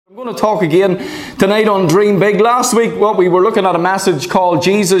I'm going to talk again tonight on Dream Big. Last week, we were looking at a message called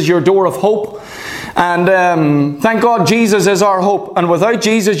Jesus, Your Door of Hope. And thank God Jesus is our hope. And without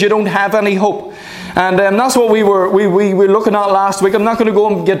Jesus, you don't have any hope. And that's what we were looking at last week. I'm not going to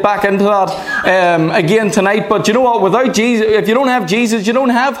go and get back into that again tonight. But you know what? Without Jesus, if you don't have Jesus, you don't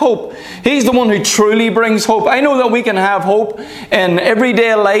have hope. He's the one who truly brings hope. I know that we can have hope in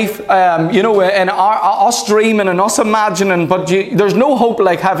everyday life, in us dreaming and us imagining. But there's no hope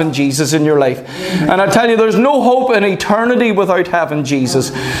like having Jesus in your life. And I tell you, there's no hope in eternity without having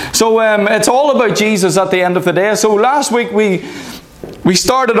Jesus. So it's all about Jesus at the end of the day. So last week we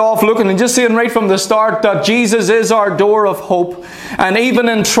started off looking and just saying right from the start that Jesus is our door of hope. And even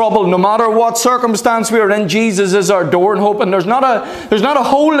in trouble, no matter what circumstance we are in, Jesus is our door of hope. And there's not a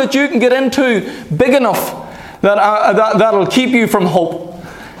hole that you can get into big enough that'll keep you from hope.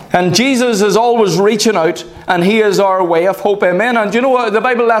 And Jesus is always reaching out, and He is our way of hope. Amen. And you know what? The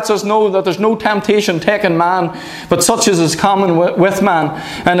Bible lets us know that there's no temptation taken man, but such as is common with man.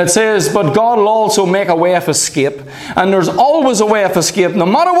 And it says, but God will also make a way of escape. And there's always a way of escape. No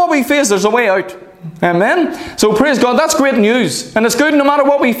matter what we face, there's a way out. Amen. So praise God, that's great news. And it's good no matter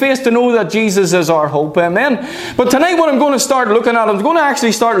what we face to know that Jesus is our hope. Amen. But tonight what I'm going to start looking at, I'm going to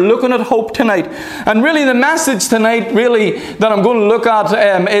actually start looking at hope tonight. And really the message tonight really that I'm going to look at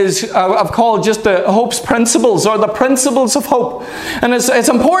is I've called just the hope's principles, or the principles of hope. And it's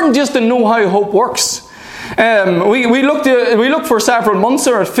important just to know how hope works. We looked for several months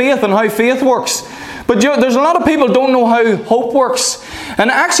there at faith and how faith works. But there's a lot of people who don't know how hope works. And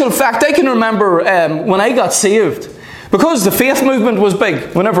in actual fact, I can remember when I got saved, because the faith movement was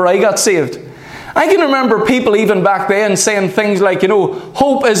big whenever I got saved. I can remember people even back then saying things like,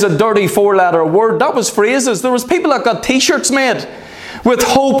 hope is a dirty four-letter word. That was phrases. There was people that got t-shirts made with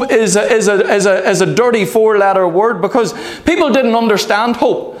hope is a dirty four-letter word, because people didn't understand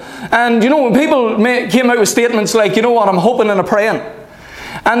hope. And when people came out with statements like, I'm hoping and a praying.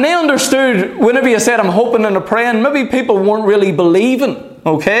 And they understood whenever you said, I'm hoping and a praying, maybe people weren't really believing,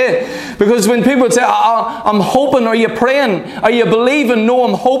 okay? Because when people would say, I'm hoping, are you praying? Are you believing? No,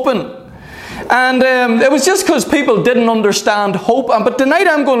 I'm hoping. And it was just because people didn't understand hope. But tonight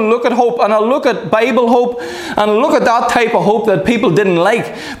I'm going to look at hope, and I'll look at Bible hope, and I'll look at that type of hope that people didn't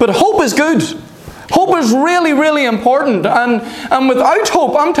like. But hope is good. Hope is really, really important. And without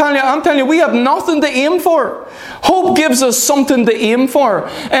hope, I'm telling you, we have nothing to aim for. Hope gives us something to aim for.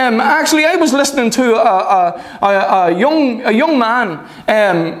 Actually, I was listening to a young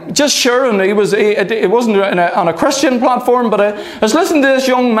man just sharing. It wasn't on a Christian platform, but I was listening to this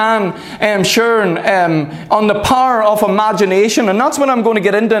young man sharing on the power of imagination, and that's what I'm going to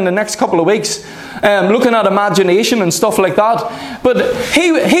get into in the next couple of weeks. Looking at imagination and stuff like that. But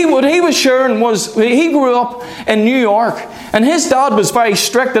what he was sharing was he grew up in New York, and his dad was very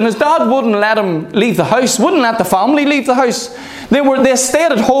strict, and his dad wouldn't let him leave the house, wouldn't let the family leave the house. They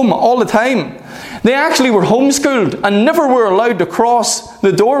stayed at home all the time. They actually were homeschooled and never were allowed to cross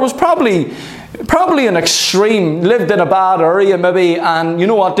the door. It was probably an extreme, lived in a bad area maybe, and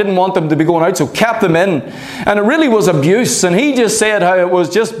didn't want them to be going out, so kept them in. And it really was abuse, and he just said how it was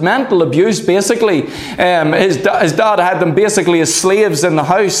just mental abuse basically. His dad had them basically as slaves in the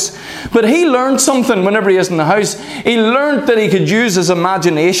house. But he learned something whenever he was in the house. He learned that he could use his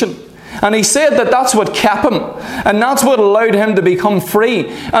imagination. And he said that that's what kept him. And that's what allowed him to become free.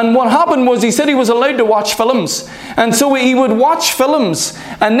 And what happened was, he said he was allowed to watch films. And so he would watch films.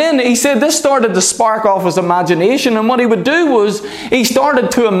 And then he said this started to spark off his imagination. And what he would do was, he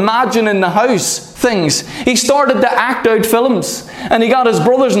started to imagine in the house things. He started to act out films. And he got his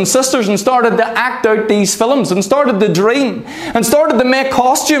brothers and sisters and started to act out these films. And started to dream. And started to make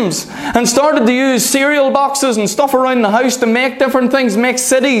costumes. And started to use cereal boxes and stuff around the house to make different things, make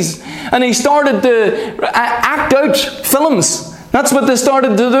cities. And he started to act out films. That's what they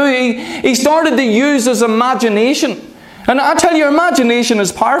started to do. He started to use his imagination. And I tell you, imagination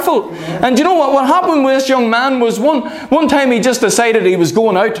is powerful. And you know what happened with this young man was one time he just decided he was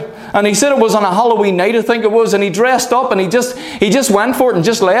going out. And he said it was on a Halloween night, I think it was. And he dressed up and he just went for it and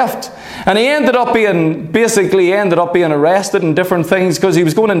just left. And he ended up being arrested and different things because he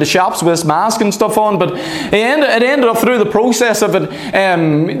was going into shops with his mask and stuff on. But it ended up through the process of it,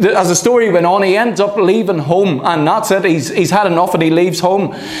 as the story went on, he ends up leaving home. And that's it. He's had enough and he leaves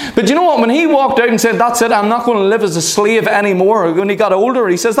home. But you know what? When he walked out and said, that's it, I'm not going to live as a slave anymore. When he got older,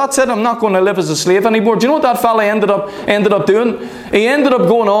 he says, that's it, I'm not going to live as a slave anymore. Do you know what that fella ended up doing? He ended up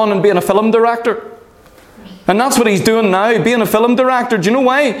going on and being a film director. And that's what he's doing now, being a film director. Do you know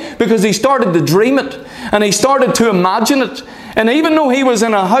why? Because he started to dream it. And he started to imagine it. And even though he was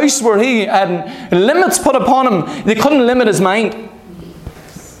in a house where he had limits put upon him, they couldn't limit his mind.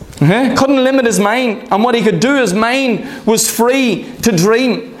 Okay? Couldn't limit his mind. And what he could do, his mind was free to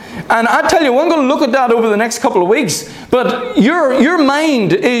dream. And I tell you, we're going to look at that over the next couple of weeks. But your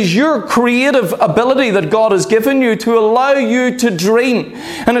mind is your creative ability that God has given you to allow you to dream.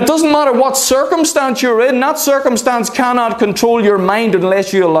 And it doesn't matter what circumstance you're in, that circumstance cannot control your mind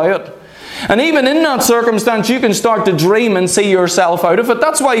unless you allow it. And even in that circumstance, you can start to dream and see yourself out of it.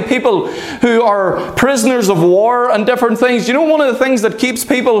 That's why people who are prisoners of war and different things, you know one of the things that keeps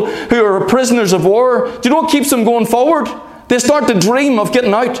people who are prisoners of war, do you know what keeps them going forward? They start to dream of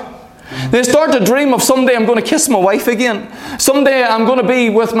getting out. They start to dream of someday I'm going to kiss my wife again. Someday I'm going to be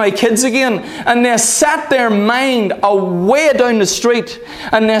with my kids again. And they set their mind away down the street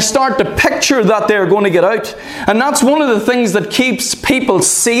and they start to picture that they're going to get out. And that's one of the things that keeps people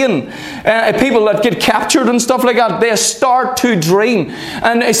sane. People that get captured and stuff like that, they start to dream.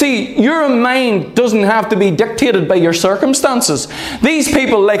 And you see, your mind doesn't have to be dictated by your circumstances. These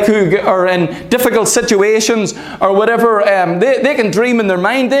people like who are in difficult situations or whatever, they can dream in their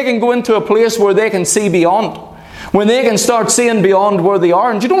mind. They can go into a place where they can see beyond, when they can start seeing beyond where they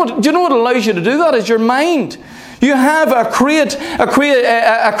are. And do you know what allows you to do that is your mind. You have a creative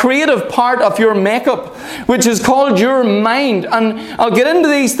part of your makeup, which is called your mind. And I'll get into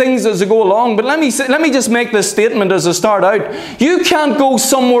these things as I go along, but let me just make this statement as I start out. You can't go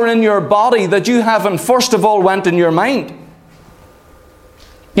somewhere in your body that you haven't first of all went in your mind.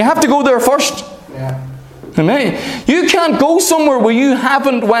 You have to go there first. Yeah. Amen. You can't go somewhere where you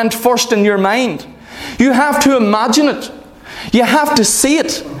haven't went first in your mind. You have to imagine it. You have to see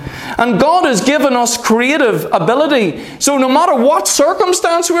it. And God has given us creative ability. So no matter what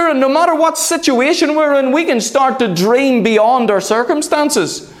circumstance we're in, no matter what situation we're in, we can start to dream beyond our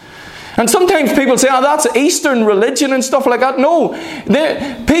circumstances. And sometimes people say, oh, that's Eastern religion and stuff like that. No,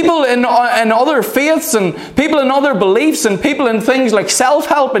 people in other faiths and people in other beliefs and people in things like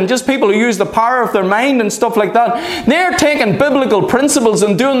self-help and just people who use the power of their mind and stuff like that, they're taking biblical principles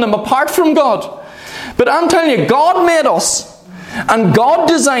and doing them apart from God. But I'm telling you, God made us and God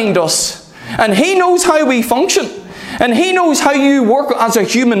designed us and He knows how we function and He knows how you work as a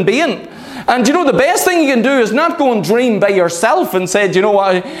human being. And you know, the best thing you can do is not go and dream by yourself and say, you know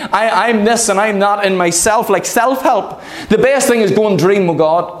what, I'm this and I'm that in myself, like self-help. The best thing is go and dream with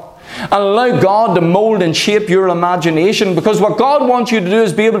God. And allow God to mold and shape your imagination. Because what God wants you to do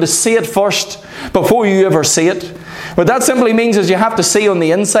is be able to see it first before you ever see it. What that simply means is you have to see on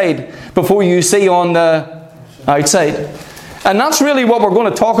the inside before you see on the outside. And that's really what we're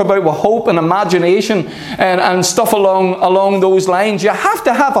going to talk about with hope and imagination and stuff along those lines. You have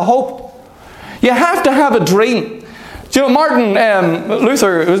to have a hope. You have to have a dream. Do you know, Martin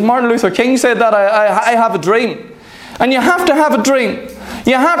Luther King said that, I have a dream. And you have to have a dream.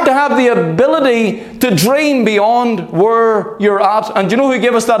 You have to have the ability to dream beyond where you're at. And do you know who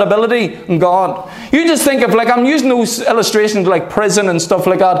gave us that ability? God. You just think of, like, I'm using those illustrations like prison and stuff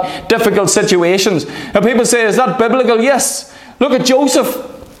like that, difficult situations. And people say, is that biblical? Yes. Look at Joseph.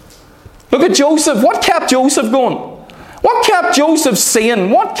 Look at Joseph. What kept Joseph going? What kept Joseph sane?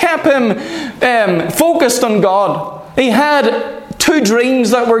 What kept him focused on God? He had 2 dreams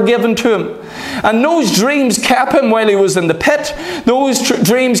that were given to him. And those dreams kept him while he was in the pit. Those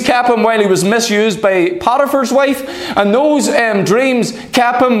dreams kept him while he was misused by Potiphar's wife. And those dreams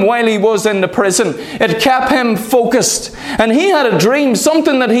kept him while he was in the prison. It kept him focused. And he had a dream,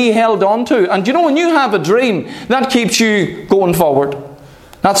 something that he held on to. And you know, when you have a dream, that keeps you going forward.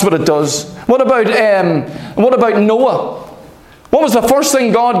 That's what it does. What about Noah? What was the first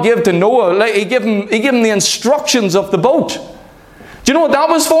thing God gave to Noah? Like, he gave him the instructions of the boat. Do you know what that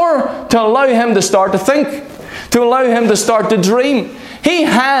was for? To allow him to start to think. To allow him to start to dream. He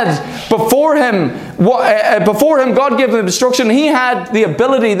had, before him, God gave him the instruction, he had the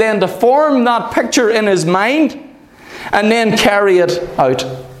ability then to form that picture in his mind and then carry it out.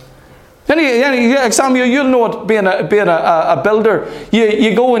 Samuel, you'll know it being a builder.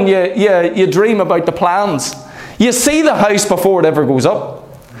 You go and you dream about the plans. You see the house before it ever goes up.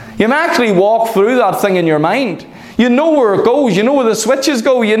 You actually walk through that thing in your mind. You know where it goes. You know where the switches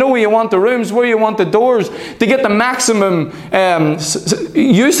go. You know where you want the rooms, where you want the doors to get the maximum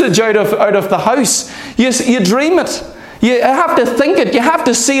usage out of the house. You dream it. You have to think it. You have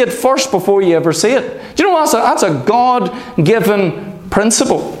to see it first before you ever see it. Do you know that's a God-given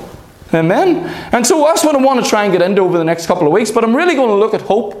principle? Amen. And so that's what I want to try and get into over the next couple of weeks. But I'm really going to look at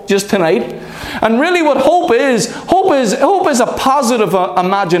hope just tonight. And really what hope is a positive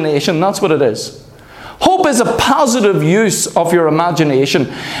imagination. That's what it is. Hope is a positive use of your imagination.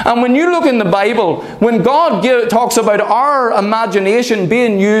 And when you look in the Bible, when God talks about our imagination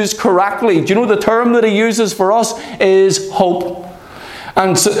being used correctly, do you know the term that He uses for us is hope?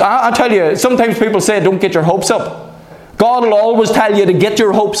 And so, I tell you, sometimes people say, don't get your hopes up. God will always tell you to get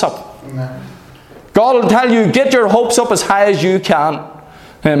your hopes up. Amen. God will tell you, get your hopes up as high as you can.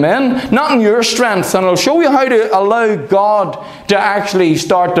 Amen. Not in your strength. And I'll show you how to allow God to actually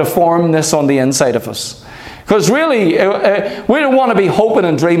start to form this on the inside of us. Because really, we don't want to be hoping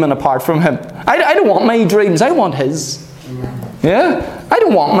and dreaming apart from Him. I don't want my dreams. I want His. Yeah? I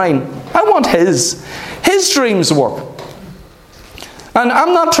don't want mine. I want His. His dreams work. And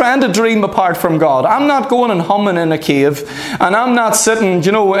I'm not trying to dream apart from God. I'm not going and humming in a cave. And I'm not sitting,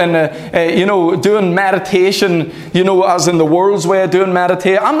 doing meditation, as in the world's way of doing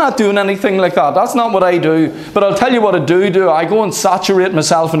meditation. I'm not doing anything like that. That's not what I do. But I'll tell you what I do. I go and saturate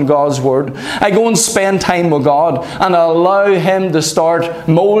myself in God's Word. I go and spend time with God. And I allow Him to start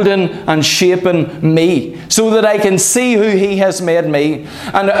moulding and shaping me, so that I can see who He has made me.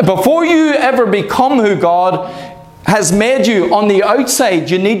 And before you ever become who God has made you on the outside,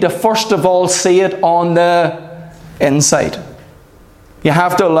 you need to first of all see it on the inside. You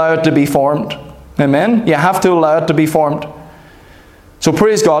have to allow it to be formed. Amen? You have to allow it to be formed. So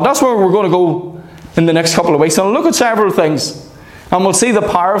praise God. That's where we're going to go in the next couple of weeks. And we'll look at several things. And we'll see the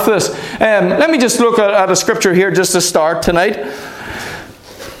power of this. Let me just look at a scripture here just to start tonight.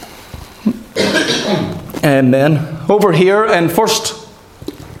 Amen. Over here in 1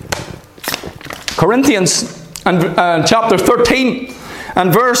 Corinthians and chapter 13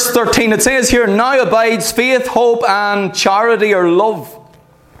 and verse 13, it says here, now abides faith, hope, and charity or love.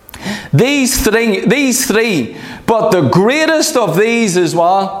 These three, but the greatest of these is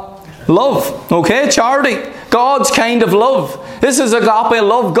what? Love. Okay, charity. God's kind of love. This is agape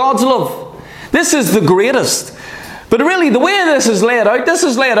love, God's love. This is the greatest. But really, the way this is laid out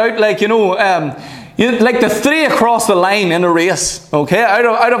like, like the three across the line in a race. Okay,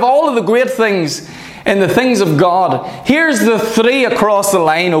 out of all of the great things in the things of God, here's the three across the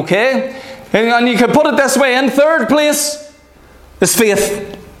line, okay? And you can put it this way, in third place is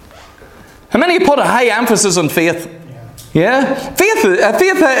faith. How many of you put a high emphasis on faith? Yeah? Faith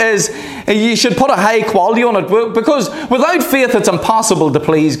is, you should put a high quality on it, because without faith it's impossible to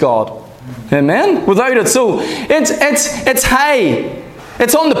please God. Amen? Without it. So it's high.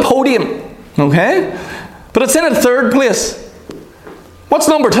 It's on the podium. Okay? But it's in a third place. What's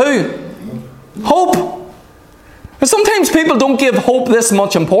number 2? Hope. And sometimes people don't give hope this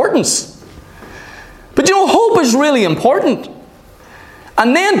much importance. But hope is really important.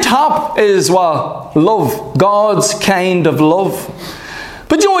 And then top is what? Love. God's kind of love.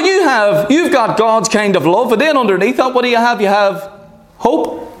 But you've got God's kind of love. And then underneath that, what do you have? You have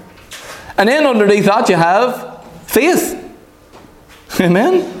hope. And then underneath that you have faith.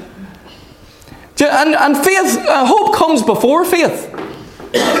 Amen? And faith, hope comes before faith.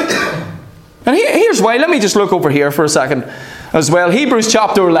 And here's why. Let me just look over here for a second as well. Hebrews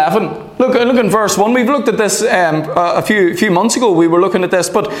chapter 11. Look in verse 1. We've looked at this a few months ago. We were looking at this.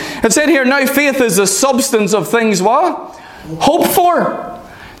 But it said here, now faith is the substance of things what? Hope for.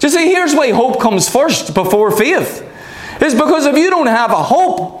 Do you see, here's why hope comes first before faith. It's because if you don't have a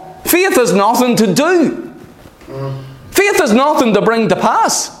hope, faith has nothing to do. Faith has nothing to bring to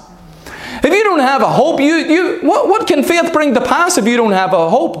pass. If you don't have a hope, what can faith bring to pass if you don't have a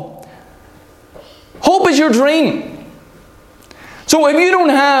hope? Hope is your dream. So if you don't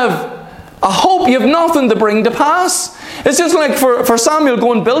have a hope, you have nothing to bring to pass. It's just like for Samuel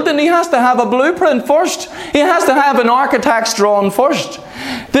going building, he has to have a blueprint first. He has to have an architect's drawing first.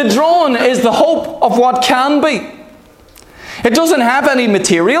 The drawing is the hope of what can be. It doesn't have any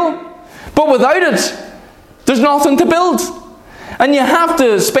material, but without it, there's nothing to build. And you have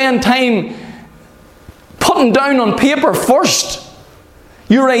to spend time putting down on paper first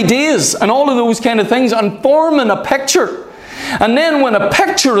your ideas and all of those kind of things, and forming a picture. And then when a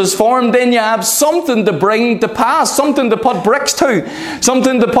picture is formed, then you have something to bring to pass, something to put bricks to,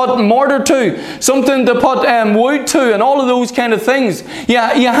 something to put mortar to, something to put wood to, and all of those kind of things. You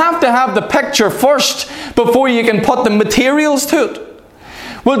have to have the picture first before you can put the materials to it.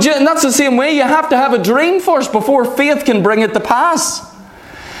 Well, and that's the same way. You have to have a dream first before faith can bring it to pass.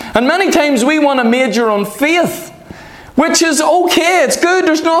 And many times we want to major on faith, which is okay, it's good,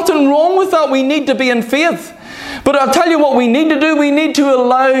 there's nothing wrong with that. We need to be in faith. But I'll tell you what we need to do. We need to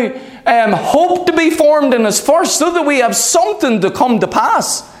allow hope to be formed in us first, so that we have something to come to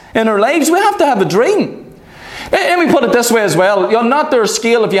pass in our lives. We have to have a dream. Let me put it this way as well. You're not there a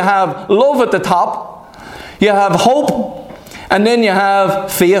scale if you have love at the top, you have hope, and then you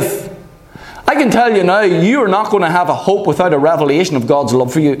have faith. I can tell you now, you are not going to have a hope without a revelation of God's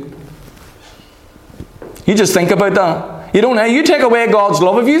love for you. You just think about that. You take away God's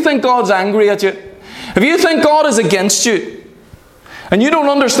love. If you think God's angry at you, if you think God is against you, and you don't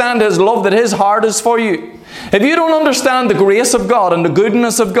understand His love, that His heart is for you, if you don't understand the grace of God and the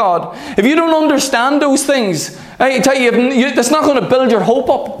goodness of God, if you don't understand those things, I tell you, it's not going to build your hope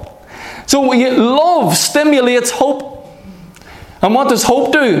up. So love stimulates hope. And what does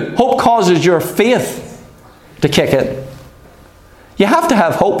hope do? Hope causes your faith to kick in. You have to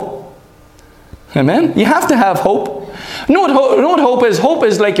have hope. Amen? You have to have hope. You know what hope is? Hope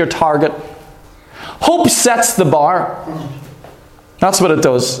is like your target. Hope sets the bar. That's what it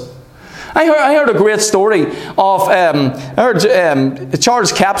does. I heard a great story of,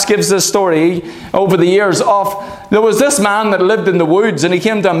 Charles Capps gives this story over the years of, there was this man that lived in the woods, and he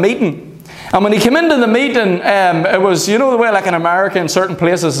came to a meeting. And when he came into the meeting, it was, you know the way like in America in certain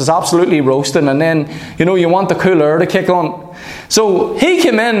places is absolutely roasting, and then, you know, you want the cool air to kick on. So he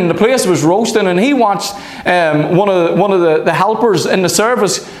came in, the place was roasting, and he watched one of the helpers in the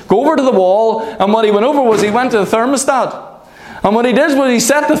service go over to the wall, and what he went over was he went to the thermostat. And what he did was he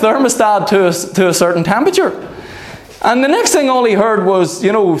set the thermostat to a certain temperature. And the next thing all he heard was,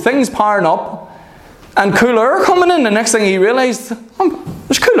 you know, things powering up and cool air coming in. The next thing he realised,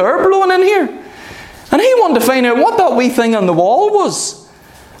 there's cool air blowing in here. And he wanted to find out what that wee thing on the wall was.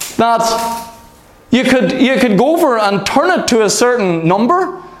 That you could go over and turn it to a certain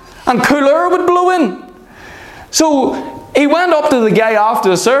number and cool air would blow in. So he went up to the guy after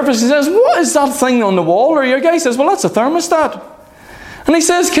the service. He says, what is that thing on the wall? Or your guy says, well, that's a thermostat. And he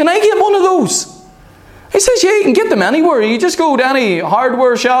says, can I get one of those? He says, yeah, you can get them anywhere. You just go to any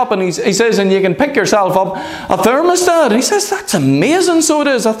hardware shop, and he says, and you can pick yourself up a thermostat. And he says, that's amazing. So it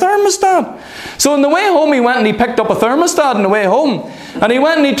is, a thermostat. So on the way home, he went and he picked up a thermostat on the way home. And he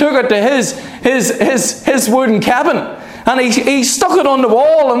went and he took it to his wooden cabin. And he stuck it on the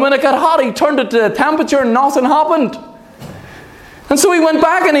wall. And when it got hot, he turned it to the temperature and nothing happened. And so he went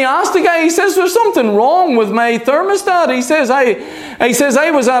back and he asked the guy, he says, there's something wrong with my thermostat. He says,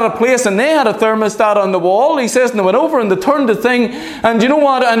 I was at a place and they had a thermostat on the wall. He says, and they went over and they turned the thing, and you know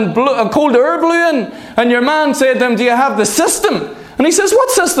what, and a cold air blew in. And your man said to them, do you have the system? And he says, what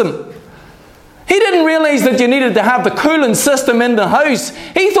system? He didn't realise that you needed to have the cooling system in the house.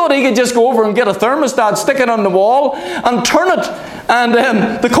 He thought he could just go over and get a thermostat, stick it on the wall, and turn it,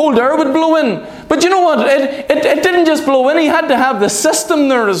 and the cold air would blow in. But you know what? It didn't just blow in. He had to have the system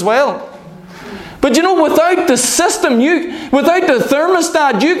there as well. But you know, without the system, without the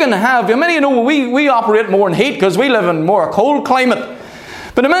thermostat, you can have, I mean, you know, we operate more in heat because we live in more a cold climate.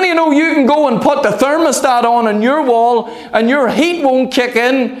 But I mean, you know, you can go and put the thermostat on in your wall and your heat won't kick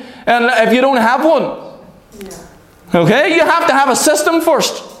in, and if you don't have one. Okay? You have to have a system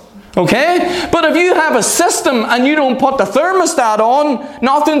first. Okay? But if you have a system and you don't put the thermostat on,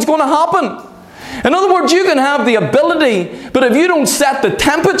 nothing's going to happen. In other words, you can have the ability, but if you don't set the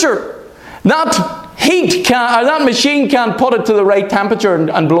temperature, that machine can't put it to the right temperature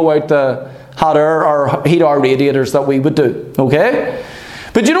and blow out the hot air or heat our radiators that we would do. Okay?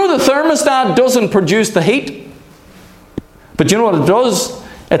 But you know the thermostat doesn't produce the heat. But you know what it does?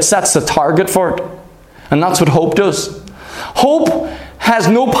 It sets the target for it. And that's what hope does. Hope has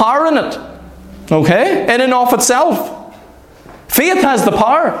no power in it. Okay? In and of itself. Faith has the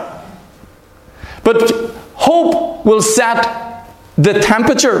power. But hope will set the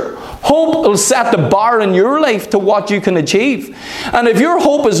temperature. Hope will set the bar in your life to what you can achieve. And if your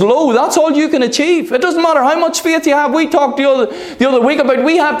hope is low, that's all you can achieve. It doesn't matter how much faith you have. We talked the other week about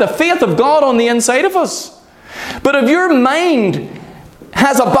we have the faith of God on the inside of us. But if your mind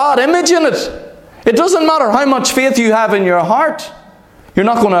has a bad image in it, it doesn't matter how much faith you have in your heart. You're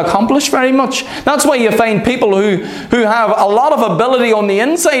not going to accomplish very much. That's why you find people who have a lot of ability on the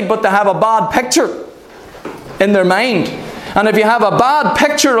inside, but they have a bad picture in their mind. And if you have a bad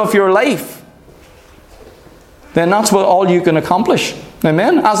picture of your life, then that's what all you can accomplish.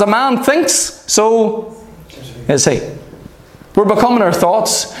 Amen? As a man thinks, so is he. We're becoming our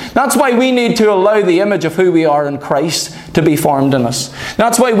thoughts. That's why we need to allow the image of who we are in Christ to be formed in us.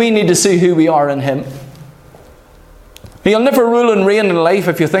 That's why we need to see who we are in Him. You'll never rule and reign in life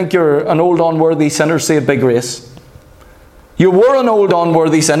if you think you're an old unworthy sinner saved by grace. You were an old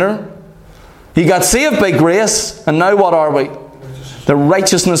unworthy sinner. You got saved by grace, and now what are we? The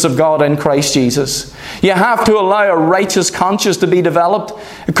righteousness of God in Christ Jesus. You have to allow a righteous conscience to be developed,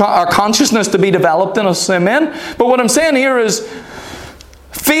 our consciousness to be developed in us. Amen? But what I'm saying here is,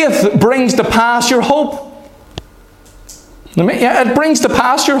 faith brings to pass your hope. It brings to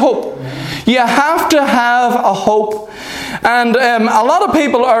pass your hope. You have to have a hope. And a lot of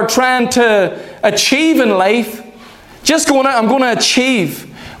people are trying to achieve in life, just going out, I'm going to achieve,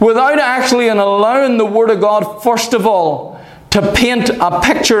 without actually allowing the Word of God, first of all, to paint a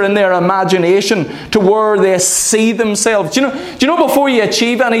picture in their imagination to where they see themselves. Do you know before you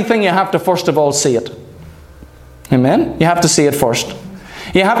achieve anything, you have to first of all see it. Amen? You have to see it first.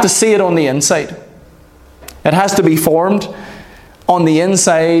 You have to see it on the inside. It has to be formed on the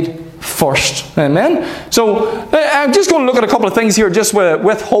inside first. Amen? So I'm just going to look at a couple of things here just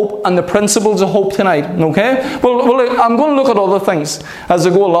with hope and the principles of hope tonight. Okay? Well, I'm going to look at other things as I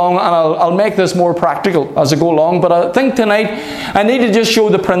go along, and I'll make this more practical as I go along. But I think tonight I need to just show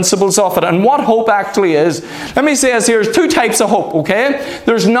the principles of it and what hope actually is. Let me say this here. There's two types of hope. Okay?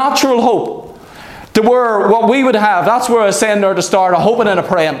 There's natural hope, to where what we would have. That's where I was saying there to start, a hoping and a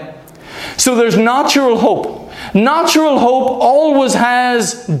praying. So there's natural hope. Natural hope always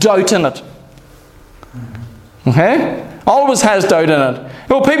has doubt in it. Okay? Always has doubt in it.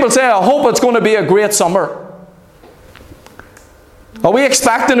 People say, I hope it's going to be a great summer. Are we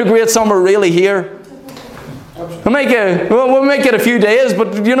expecting a great summer really here? We'll make it a few days,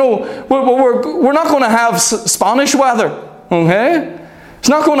 but we're not going to have Spanish weather. Okay? It's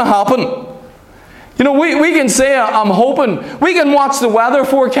not going to happen. We can say, I'm hoping. We can watch the weather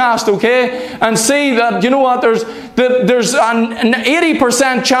forecast, okay, and see that, there's an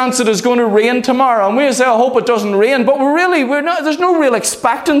 80% chance that it's going to rain tomorrow. And we say, I hope it doesn't rain. But there's no real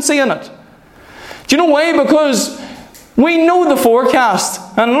expectancy in it. Do you know why? Because we know the forecast.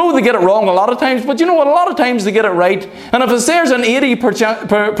 And I know they get it wrong a lot of times, but you know what? A lot of times they get it right. And if it says an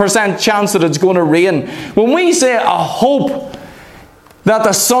 80% chance that it's going to rain, when we say, I hope that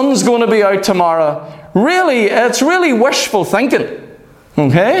the sun's going to be out tomorrow, it's really wishful thinking.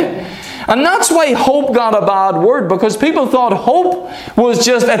 Okay? And that's why hope got a bad word, because people thought hope was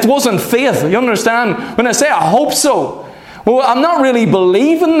it wasn't faith. You understand? When I say I hope so, well, I'm not really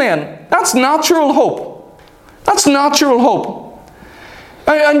believing then. That's natural hope. That's natural hope.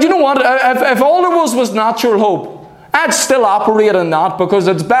 And you know what? If all there was natural hope, I'd still operate in that, because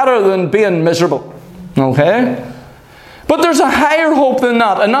it's better than being miserable. Okay? But there's a higher hope than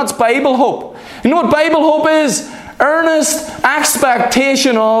that, and that's Bible hope. You know what Bible hope is? Earnest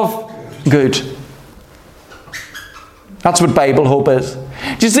expectation of good. That's what Bible hope is.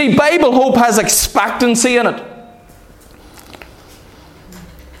 Do you see, Bible hope has expectancy in it.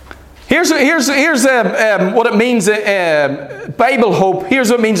 Here's what it means, Bible hope. Here's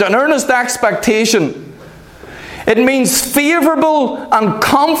what it means, an earnest expectation. It means favourable and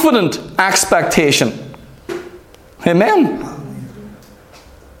confident expectation. Amen.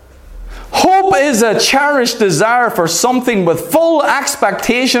 Hope is a cherished desire for something with full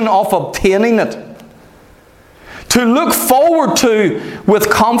expectation of obtaining it. To look forward to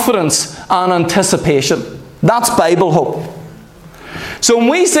with confidence and anticipation. That's Bible hope. So when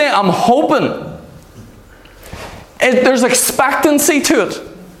we say I'm hoping, there's expectancy to it.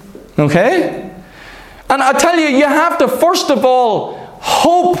 Okay? And I tell you, you have to first of all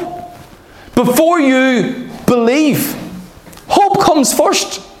hope before you believe. Hope comes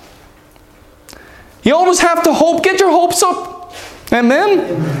first. You always have to hope. Get your hopes up. Amen?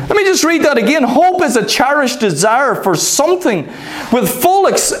 Let me just read that again. Hope is a cherished desire for something with full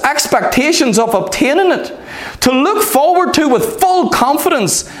expectations of obtaining it. To look forward to with full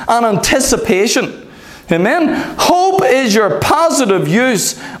confidence and anticipation. Amen? Hope is your positive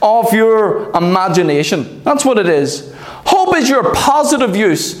use of your imagination. That's what it is. Hope is your positive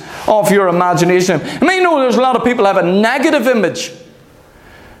use of your imagination. I mean, there's a lot of people have a negative image.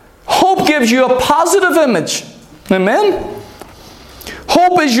 Hope gives you a positive image. Amen?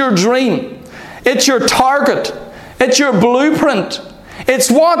 Hope is your dream. It's your target. It's your blueprint. It's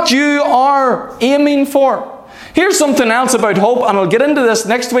what you are aiming for. Here's something else about hope, and I'll get into this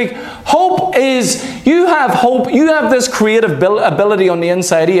next week. Hope is, you have hope, you have this creative ability on the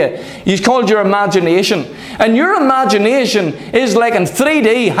inside of you. It's called your imagination. And your imagination is like in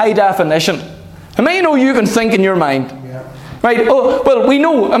 3D high definition. I mean, you can think in your mind. Yeah. Right? Oh, well, we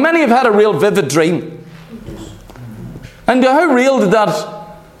know, many have had a real vivid dream. And how real did that?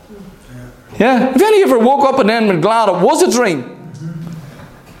 Yeah. Have any ever woke up and then been glad it was a dream?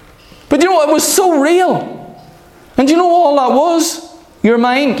 But it was so real. And you know all that was? Your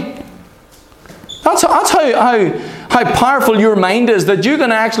mind. That's how powerful your mind is, that you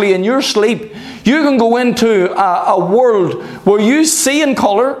can actually, in your sleep, you can go into a world where you see in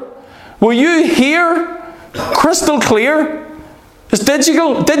colour, where you hear crystal clear. It's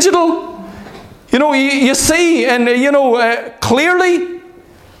digital. You see and clearly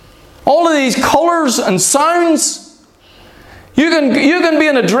all of these colours and sounds. You can be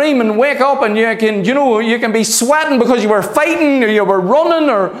in a dream and wake up and you can be sweating because you were fighting or you were running,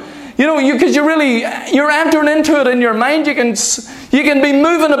 or because you're entering into it in your mind. You You can be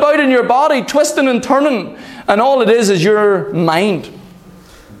moving about in your body, twisting and turning, and all it is your mind.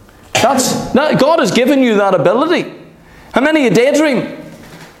 God has given you that ability. How many of you daydream?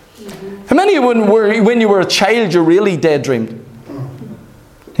 How many of you, when you were a child, you really daydreamed?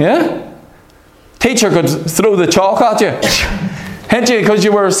 Yeah? Teacher could throw the chalk at you, hit you because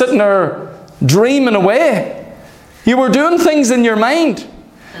you were sitting there dreaming away. You were doing things in your mind.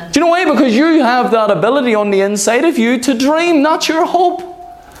 Do you know why? Because you have that ability on the inside of you to dream. That's your hope.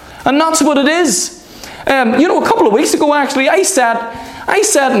 And that's what it is. A couple of weeks ago, actually, I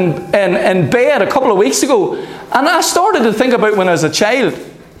sat in bed a couple of weeks ago, and I started to think about when I was a child.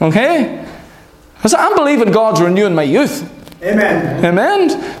 Okay? Because I'm believing God's renewing my youth. Amen. Amen.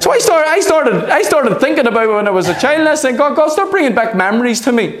 So I started thinking about when I was a child, and I said, God, start bringing back memories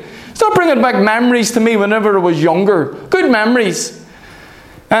to me. Start bringing back memories to me whenever I was younger. Good memories.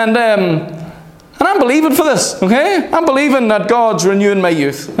 And I'm believing for this, okay? I'm believing that God's renewing my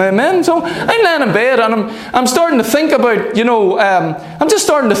youth. Amen? So I'm laying in bed, and I'm starting to think about, I'm just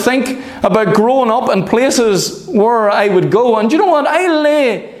starting to think about growing up in places where I would go. And you know what? I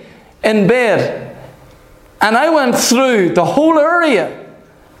lay in bed, and I went through the whole area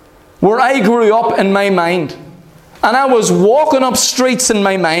where I grew up in my mind. And I was walking up streets in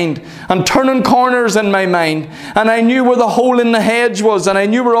my mind and turning corners in my mind. And I knew where the hole in the hedge was. And I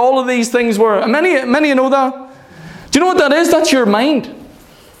knew where all of these things were. And many of you know that. Do you know what that is? That's your mind.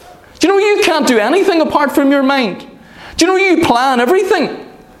 Do you know you can't do anything apart from your mind? Do you know you plan everything?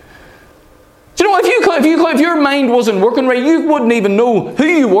 Do you know if your mind wasn't working right, you wouldn't even know who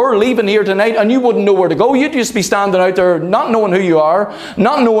you were leaving here tonight, and you wouldn't know where to go. You'd just be standing out there not knowing who you are,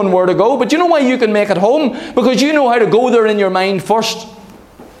 not knowing where to go. But you know why you can make it home? Because you know how to go there in your mind first.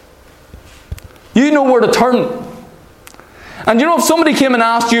 You know where to turn. And you know, if somebody came and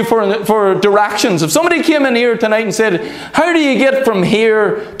asked you for directions, if somebody came in here tonight and said, how do you get from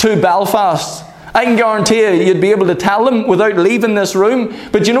here to Belfast? I can guarantee you'd be able to tell them without leaving this room.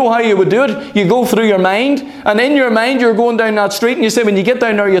 But you know how you would do it? You go through your mind, and in your mind you're going down that street, and you say when you get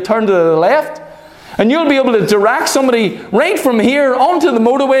down there you turn to the left, and you'll be able to direct somebody right from here onto the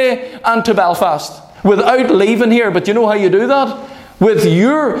motorway and to Belfast without leaving here. But you know how you do that?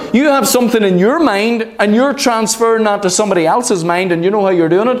 You have something in your mind, and you're transferring that to somebody else's mind, and you know how you're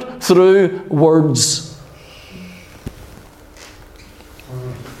doing it? Through words.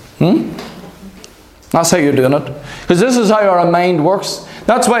 That's how you're doing it. Because this is how our mind works.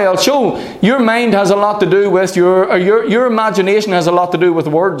 That's why I'll show your mind has a lot to do with your imagination has a lot to do with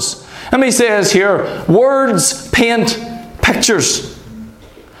words. Let me say this here. Words paint pictures.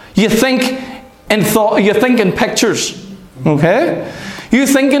 You think in pictures. Okay? You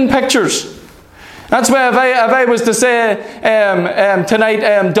think in pictures. That's why if I was to say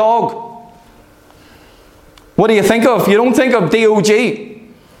tonight, dog, what do you think of? You don't think of D-O-G.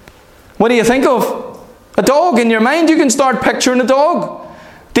 What do you think of? A dog. In your mind, you can start picturing a dog.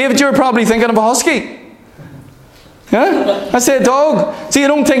 David, you're probably thinking of a husky. Yeah? I say a dog. So you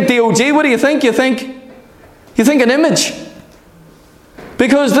don't think D-O-G. What do you think? You think an image.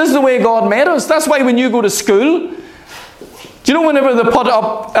 Because this is the way God made us. That's why when you go to school, do you know whenever they put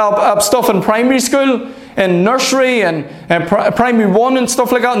up stuff in primary school, in nursery and primary 1 and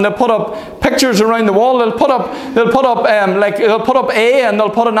stuff like that, and they put up pictures around the wall, they'll put up A, and they'll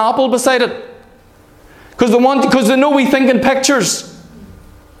put an apple beside it. Because they know we think in pictures.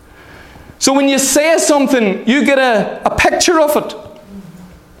 So when you say something, you get a picture of it.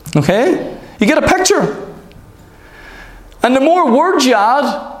 Okay? You get a picture. And the more words you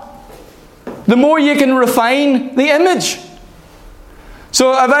add, the more you can refine the image.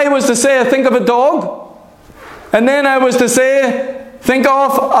 So if I was to say, think of a dog, and then I was to say, think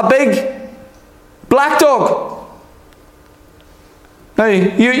of a big black dog. Now,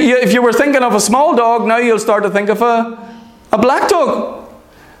 if you were thinking of a small dog, now you'll start to think of a black dog.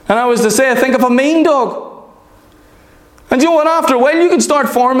 And I was to say, think of a mean dog. And you know what? After a while, you can start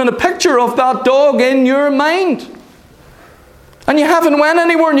forming a picture of that dog in your mind. And you haven't went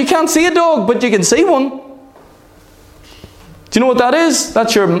anywhere, and you can't see a dog, but you can see one. Do you know what that is?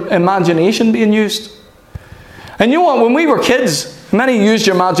 That's your imagination being used. And you know what? When we were kids, many used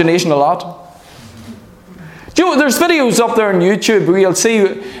your imagination a lot. Do you know, there's videos up there on YouTube where you'll see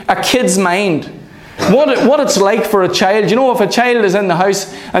a kid's mind. What it's like for a child. You know, if a child is in the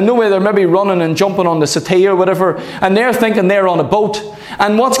house and no way they're maybe running and jumping on the settee or whatever, and they're thinking they're on a boat,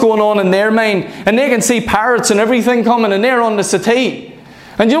 and what's going on in their mind, and they can see parrots and everything coming, and they're on the settee.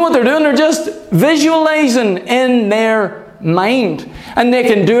 And you know what they're doing? They're just visualizing in their mind. And they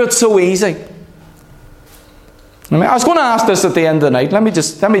can do it so easy. I was going to ask this at the end of the night. Let me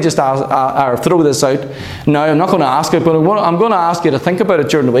just ask, or throw this out. No, I'm not going to ask it, but I'm going to ask you to think about it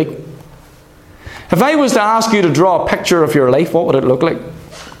during the week. If I was to ask you to draw a picture of your life, what would it look like?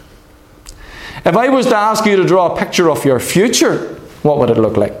 If I was to ask you to draw a picture of your future, what would it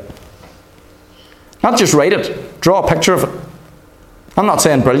look like? Not just write it, draw a picture of it. I'm not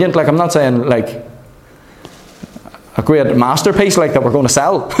saying brilliant, I'm not saying a great masterpiece that we're going to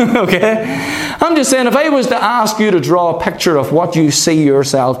sell. Okay? I'm just saying, if I was to ask you to draw a picture of what you see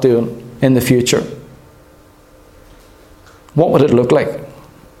yourself doing in the future, what would it look like?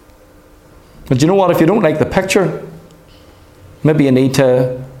 But you know what? If you don't like the picture, maybe you need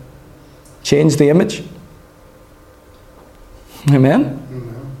to change the image. Amen?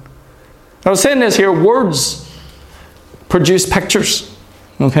 I was saying this here, words produce pictures.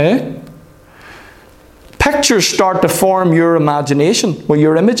 Okay? Pictures start to form your imagination. Well,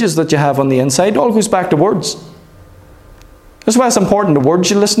 your images that you have on the inside all goes back to words. That's why it's important, the words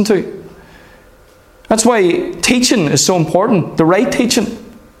you listen to. That's why teaching is so important. The right teaching.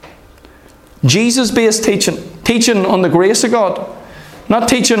 Jesus-based teaching. Teaching on the grace of God. Not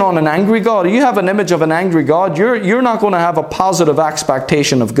teaching on an angry God. If you have an image of an angry God, you're not going to have a positive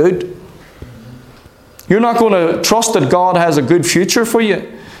expectation of good. You're not going to trust that God has a good future for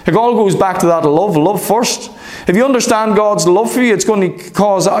you. It all goes back to that love first. If you understand God's love for you, it's going to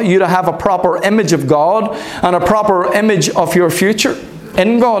cause you to have a proper image of God and a proper image of your future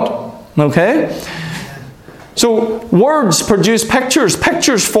in God. Okay? So, words produce pictures.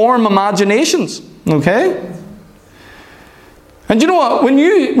 Pictures form imaginations. Okay? And you know what? When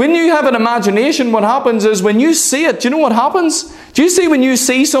you have an imagination, what happens is when you see it, do you know what happens? Do you see when you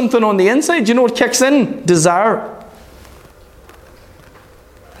see something on the inside, do you know what kicks in? Desire.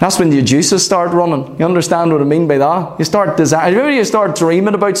 That's when your juices start running. You understand what I mean by that? You start desire. You start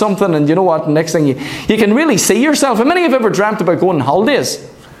dreaming about something, and you know what? The next thing you can really see yourself. How many of you have ever dreamt about going on holidays?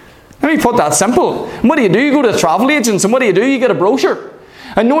 Let me put that simple. And what do? You go to the travel agents, and what do? You get a brochure.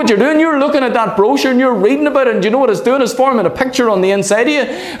 And know what you're doing? You're looking at that brochure and you're reading about it, and you know what it's doing? It's forming a picture on the inside of you.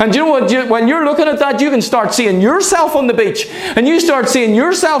 And you know what? When you're looking at that, you can start seeing yourself on the beach. And you start seeing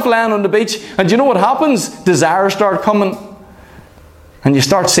yourself laying on the beach, and you know what happens? Desire start coming. And you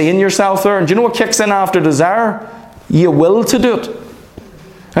start seeing yourself there. And do you know what kicks in after desire? You will to do it.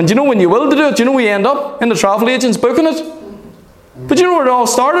 And do you know when you will to do it, do you know where you end up? In the travel agents booking it. But you know where it all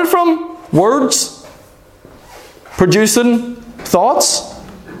started from? Words. Producing thoughts.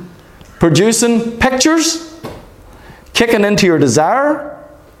 Producing pictures. Kicking into your desire.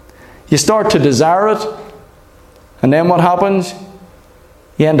 You start to desire it. And then what happens?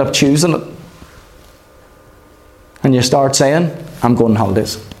 You end up choosing it. And you start saying, I'm going on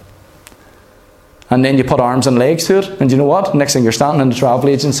holidays. And then you put arms and legs to it. And you know what? Next thing you're standing in the travel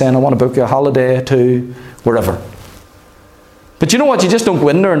agent saying, I want to book you a holiday to wherever. But you know what? You just don't go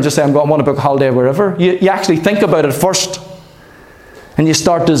in there and just say, I want to book a holiday wherever. You actually think about it first. And you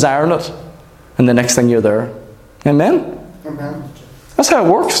start desiring it. And the next thing you're there. Amen? Amen. That's how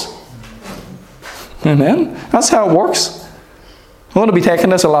it works. Amen? That's how it works. I want to be taking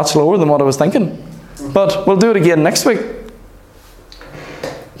this a lot slower than what I was thinking. But we'll do it again next week.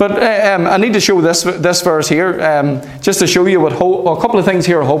 But I need to show this verse here, just to show you what hope, a couple of things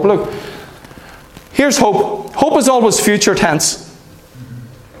here. Hope. Look, here's hope. Hope is always future tense.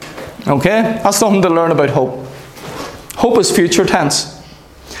 Okay, that's something to learn about hope. Hope is future tense.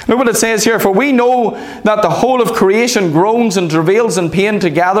 Look what it says here. For we know that the whole of creation groans and travails in pain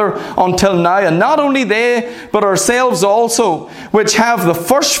together until now. And not only they, but ourselves also, which have the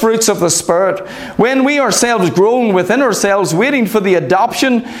first fruits of the Spirit. When we ourselves groan within ourselves, waiting for the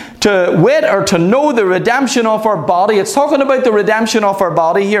adoption to wit or to know the redemption of our body. It's talking about the redemption of our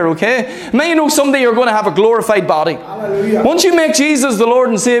body here, okay? Now you know someday you're going to have a glorified body. Hallelujah. Once you make Jesus the Lord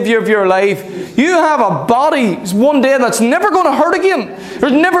and Savior of your life, you have a body one day that's never going to hurt again.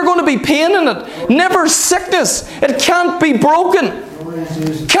 There's never going to be pain in it. Never sickness. It can't be broken.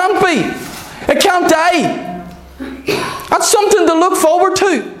 Can't be. It can't die. That's something to look forward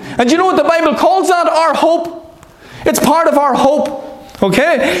to. And you know what the Bible calls that? Our hope. It's part of our hope.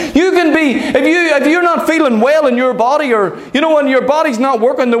 Okay? You can be, if you're not feeling well in your body, or you know when your body's not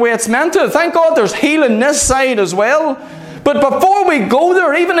working the way it's meant to, thank God there's healing this side as well. But before we go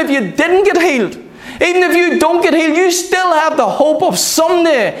there, even if you didn't get healed, even if you don't get healed, you still have the hope of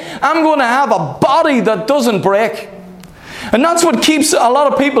someday I'm going to have a body that doesn't break. And that's what keeps a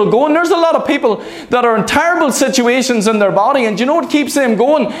lot of people going. There's a lot of people that are in terrible situations in their body, and do you know what keeps them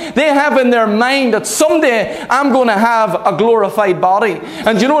going? They have in their mind that someday I'm going to have a glorified body.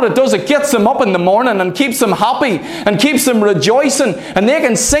 And do you know what it does? It gets them up in the morning and keeps them happy and keeps them rejoicing, and they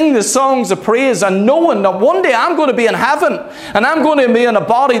can sing the songs of praise and knowing that one day I'm going to be in heaven and I'm going to be in a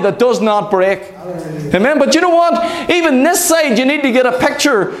body that does not break. Amen. But you know what? Even this side, you need to get a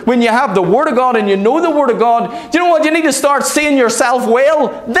picture when you have the Word of God and you know the Word of God. Do you know what? You need to start seeing yourself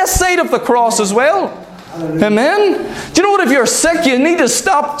well this side of the cross as well. Amen. Do you know what? If you're sick, you need to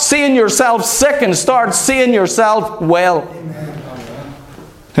stop seeing yourself sick and start seeing yourself well.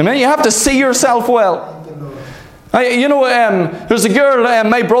 Amen. You have to see yourself well. There's a girl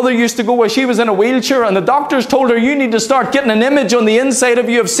my brother used to go with. She was in a wheelchair, and the doctors told her, you need to start getting an image on the inside of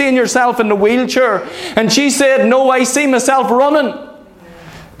you of seeing yourself in the wheelchair. And she said, no, I see myself running.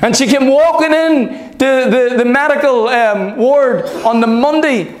 And she came walking in the medical ward on the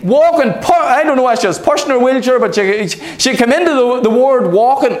Monday, walking. I don't know why she was pushing her wheelchair, but she came into the ward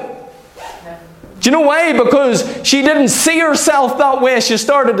walking. Do you know why? Because she didn't see herself that way. She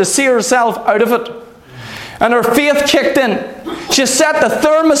started to see herself out of it. And her faith kicked in. She set the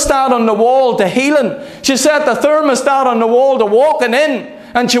thermostat on the wall to healing. She set the thermostat on the wall to walking in.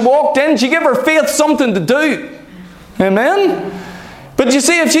 And she walked in. She gave her faith something to do. Amen? But you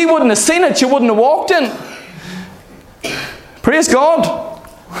see, if she wouldn't have seen it, she wouldn't have walked in. Praise God.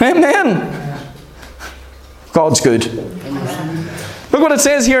 Amen. God's good. Look what it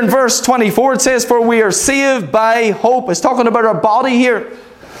says here in verse 24. It says, for we are saved by hope. It's talking about our body here.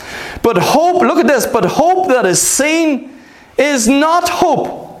 But hope, look at this, but hope that is seen is not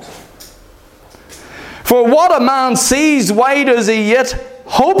hope. For what a man sees, why does he yet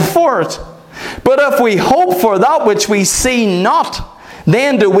hope for it? But if we hope for that which we see not,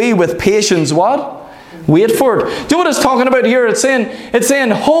 then do we with patience what? Wait for it. Do you know what it's talking about here? It's saying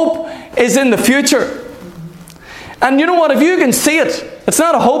hope is in the future. And you know what? If you can see it, it's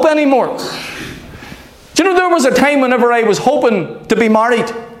not a hope anymore. Do you know there was a time whenever I was hoping to be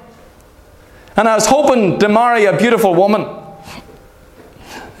married? And I was hoping to marry a beautiful woman.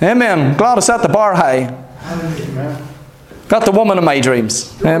 Amen. Glad I set the bar high. Amen. Got the woman of my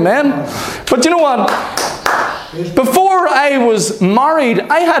dreams. Amen. But you know what? Before I was married,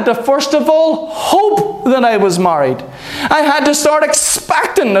 I had to first of all hope that I was married. I had to start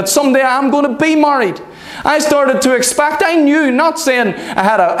expecting that someday I'm going to be married. I started to expect. I knew, not saying I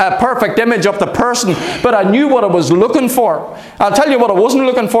had a perfect image of the person, but I knew what I was looking for. I'll tell you what I wasn't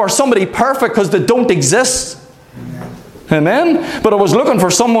looking for. Somebody perfect, because they don't exist. Amen? But I was looking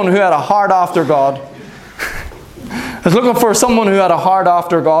for someone who had a heart after God. I was looking for someone who had a heart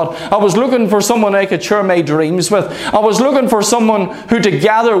after God. I was looking for someone I could share my dreams with. I was looking for someone who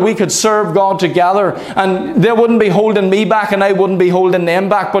together we could serve God together. And they wouldn't be holding me back and I wouldn't be holding them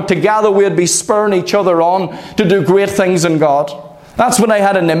back. But together we'd be spurring each other on to do great things in God. That's what I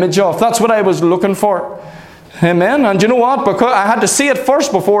had an image of. That's what I was looking for. Amen. And you know what? Because I had to see it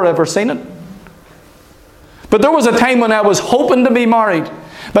first before I ever seen it. But there was a time when I was hoping to be married.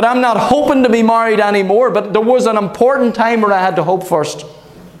 But I'm not hoping to be married anymore. But there was an important time where I had to hope first.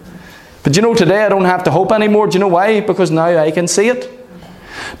 But you know, today I don't have to hope anymore. Do you know why? Because now I can see it.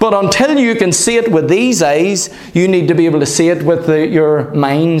 But until you can see it with these eyes, you need to be able to see it with your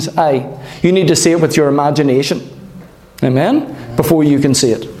mind's eye. You need to see it with your imagination. Amen? Before you can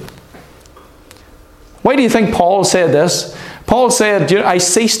see it. Why do you think Paul said this? Paul said, I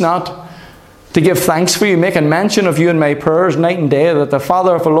cease not to give thanks for you, making mention of you in my prayers night and day, that the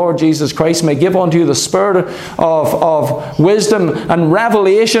Father of the Lord Jesus Christ may give unto you the spirit of wisdom and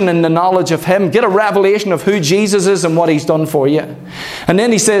revelation in the knowledge of Him. Get a revelation of who Jesus is and what He's done for you. And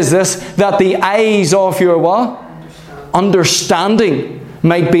then he says this, that the eyes of your what? Understanding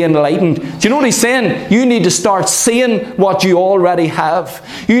might be enlightened. Do you know what he's saying? You need to start seeing what you already have.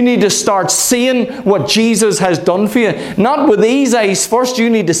 You need to start seeing what Jesus has done for you. Not with these eyes. First, you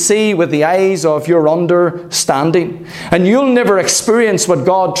need to see with the eyes of your understanding. And you'll never experience what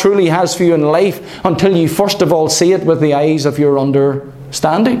God truly has for you in life until you first of all see it with the eyes of your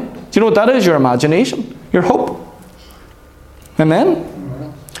understanding. Do you know what that is? Your imagination. Your hope.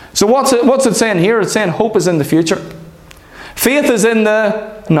 Amen? So what's it saying here? It's saying hope is in the future. Faith is in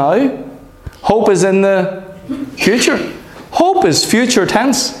the now. Hope is in the future. Hope is future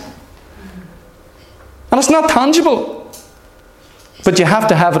tense. And it's not tangible. But you have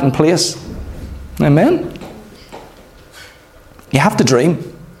to have it in place. Amen? You have to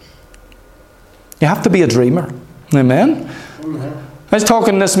dream. You have to be a dreamer. Amen? I was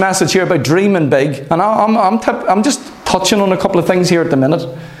talking this message here about dreaming big. And I'm just touching on a couple of things here at the minute.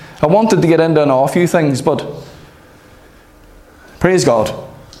 I wanted to get into a few things, but Praise God.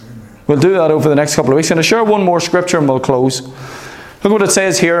 We'll do that over the next couple of weeks. And I'll share one more scripture and we'll close. Look what it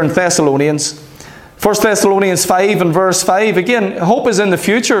says here in Thessalonians. 1 Thessalonians 5 and verse 5. Again, hope is in the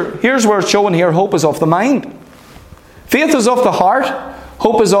future. Here's where it's showing here, hope is of the mind. Faith is of the heart.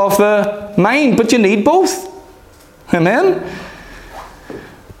 Hope is of the mind. But you need both. Amen?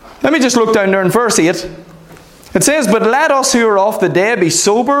 Let me just look down there in verse 8. It says, but let us who are of the day be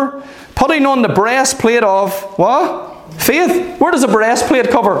sober, putting on the breastplate of, what? Faith. Where does the breastplate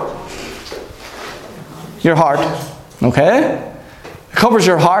cover? Your heart. Okay? It covers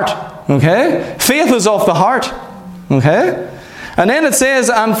your heart. Okay? Faith is of the heart. Okay? And then it says,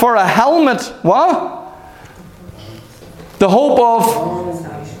 and for a helmet, what? The hope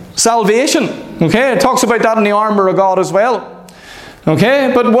of salvation. Okay? It talks about that in the armour of God as well.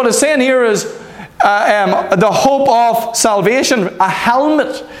 Okay? But what it's saying here is the hope of salvation. A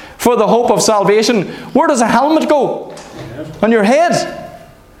helmet for the hope of salvation. Where does a helmet go? On your head.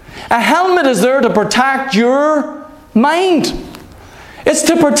 A helmet is there to protect your mind. It's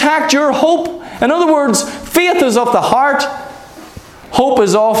to protect your hope. In other words, faith is of the heart. Hope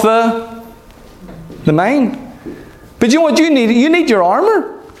is of the mind. But you know what you need? You need your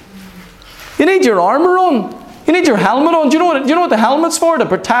armour. You need your armour on. You need your helmet on. Do you know what the helmet's for? To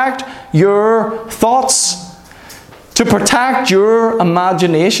protect your thoughts. To protect your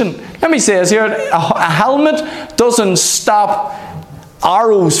imagination. Let me say this here. A helmet doesn't stop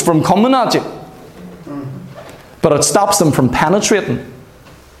arrows from coming at you. But it stops them from penetrating.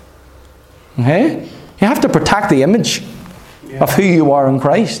 Okay? You have to protect the image of who you are in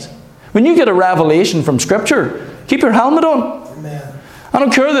Christ. When you get a revelation from Scripture, keep your helmet on. Amen. I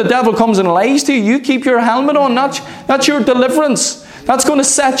don't care the devil comes and lies to you. You keep your helmet on. That's your deliverance. That's going to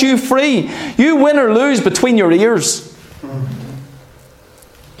set you free. You win or lose between your ears.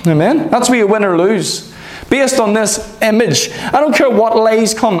 Amen? That's where you win or lose. Based on this image. I don't care what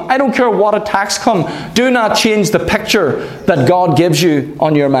lies come. I don't care what attacks come. Do not change the picture that God gives you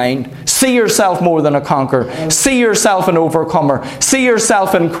on your mind. See yourself more than a conqueror. See yourself an overcomer. See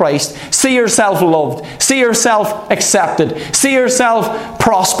yourself in Christ. See yourself loved. See yourself accepted. See yourself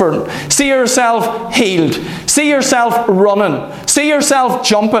prospering. See yourself healed. See yourself running. See yourself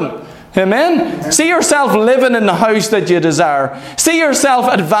jumping. Amen? See yourself living in the house that you desire. See yourself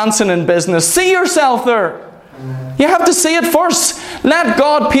advancing in business. See yourself there. You have to see it first. Let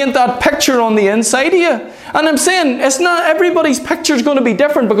God paint that picture on the inside of you. And I'm saying, it's not everybody's picture is going to be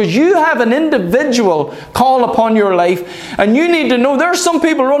different because you have an individual call upon your life. And you need to know there's some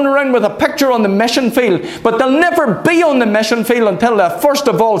people running around with a picture on the mission field, but they'll never be on the mission field until they first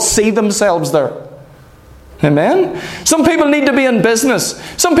of all see themselves there. Amen? Some people need to be in business.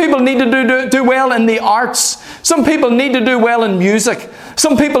 Some people need to do well in the arts. Some people need to do well in music.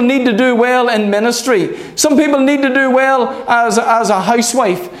 Some people need to do well in ministry. Some people need to do well as a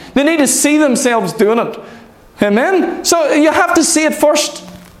housewife. They need to see themselves doing it. Amen? So you have to see it first.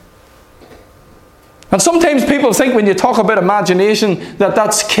 And sometimes people think when you talk about imagination that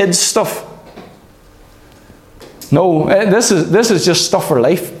that's kids' stuff. No, this is just stuff for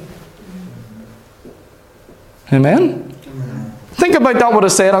life. Amen? Amen? Think about that what I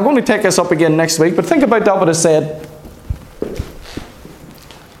said. I'm going to take this up again next week, but think about that what I said.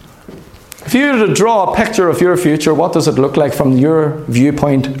 If you were to draw a picture of your future, what does it look like from your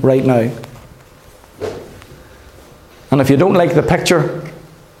viewpoint right now? And if you don't like the picture,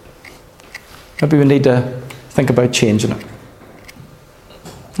 maybe we need to think about changing it.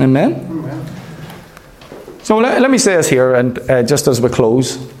 Amen? Amen. So let me say this here, and just as we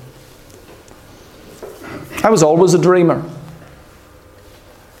close. I was always a dreamer.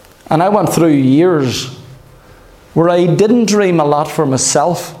 And I went through years where I didn't dream a lot for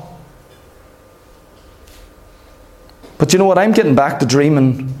myself. But you know what? I'm getting back to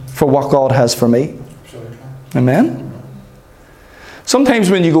dreaming for what God has for me. Amen?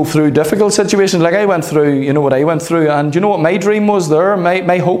 Sometimes when you go through difficult situations, like I went through, you know what I went through, and you know what my dream was there?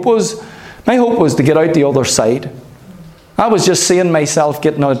 My hope was to get out the other side. I was just seeing myself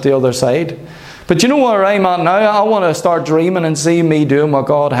getting out the other side. But you know where I'm at now? I want to start dreaming and see me doing what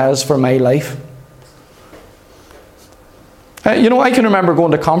God has for my life. You know, I can remember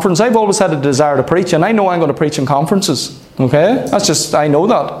going to conference. I've always had a desire to preach, and I know I'm going to preach in conferences. Okay? That's just, I know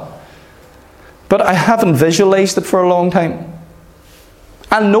that. But I haven't visualized it for a long time.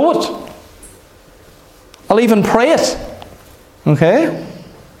 I'll know it. I'll even pray it. Okay?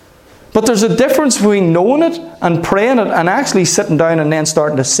 But there's a difference between knowing it and praying it and actually sitting down and then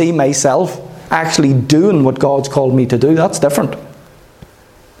starting to see myself actually doing what God's called me to do. That's different.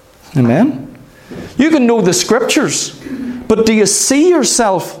 Amen? You can know the scriptures, but do you see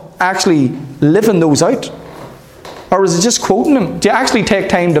yourself actually living those out? Or is it just quoting him? Do you actually take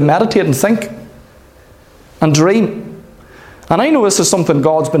time to meditate and think and dream? And I know this is something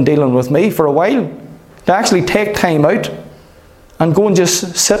God's been dealing with me for a while. To actually take time out and go and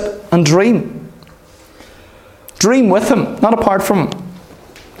just sit and dream. Dream with him, not apart from him.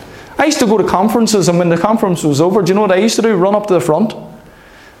 I used to go to conferences, and when the conference was over, do you know what I used to do? Run up to the front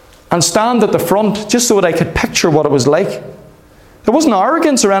and stand at the front just so that I could picture what it was like. There wasn't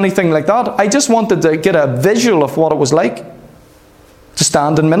arrogance or anything like that. I just wanted to get a visual of what it was like to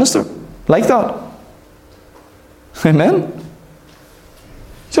stand and minister like that. Amen?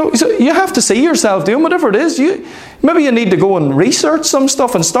 So you have to see yourself doing whatever it is. Maybe you need to go and research some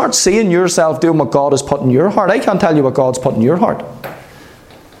stuff and start seeing yourself doing what God has put in your heart. I can't tell you what God's put in your heart.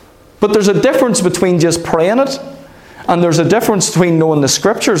 But there's a difference between just praying it, and there's a difference between knowing the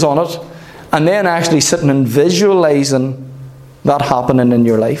scriptures on it and then actually sitting and visualizing that happening in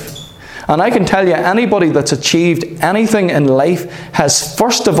your life. And I can tell you, anybody that's achieved anything in life has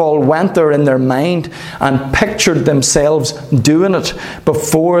first of all went there in their mind and pictured themselves doing it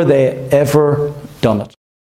before they ever done it.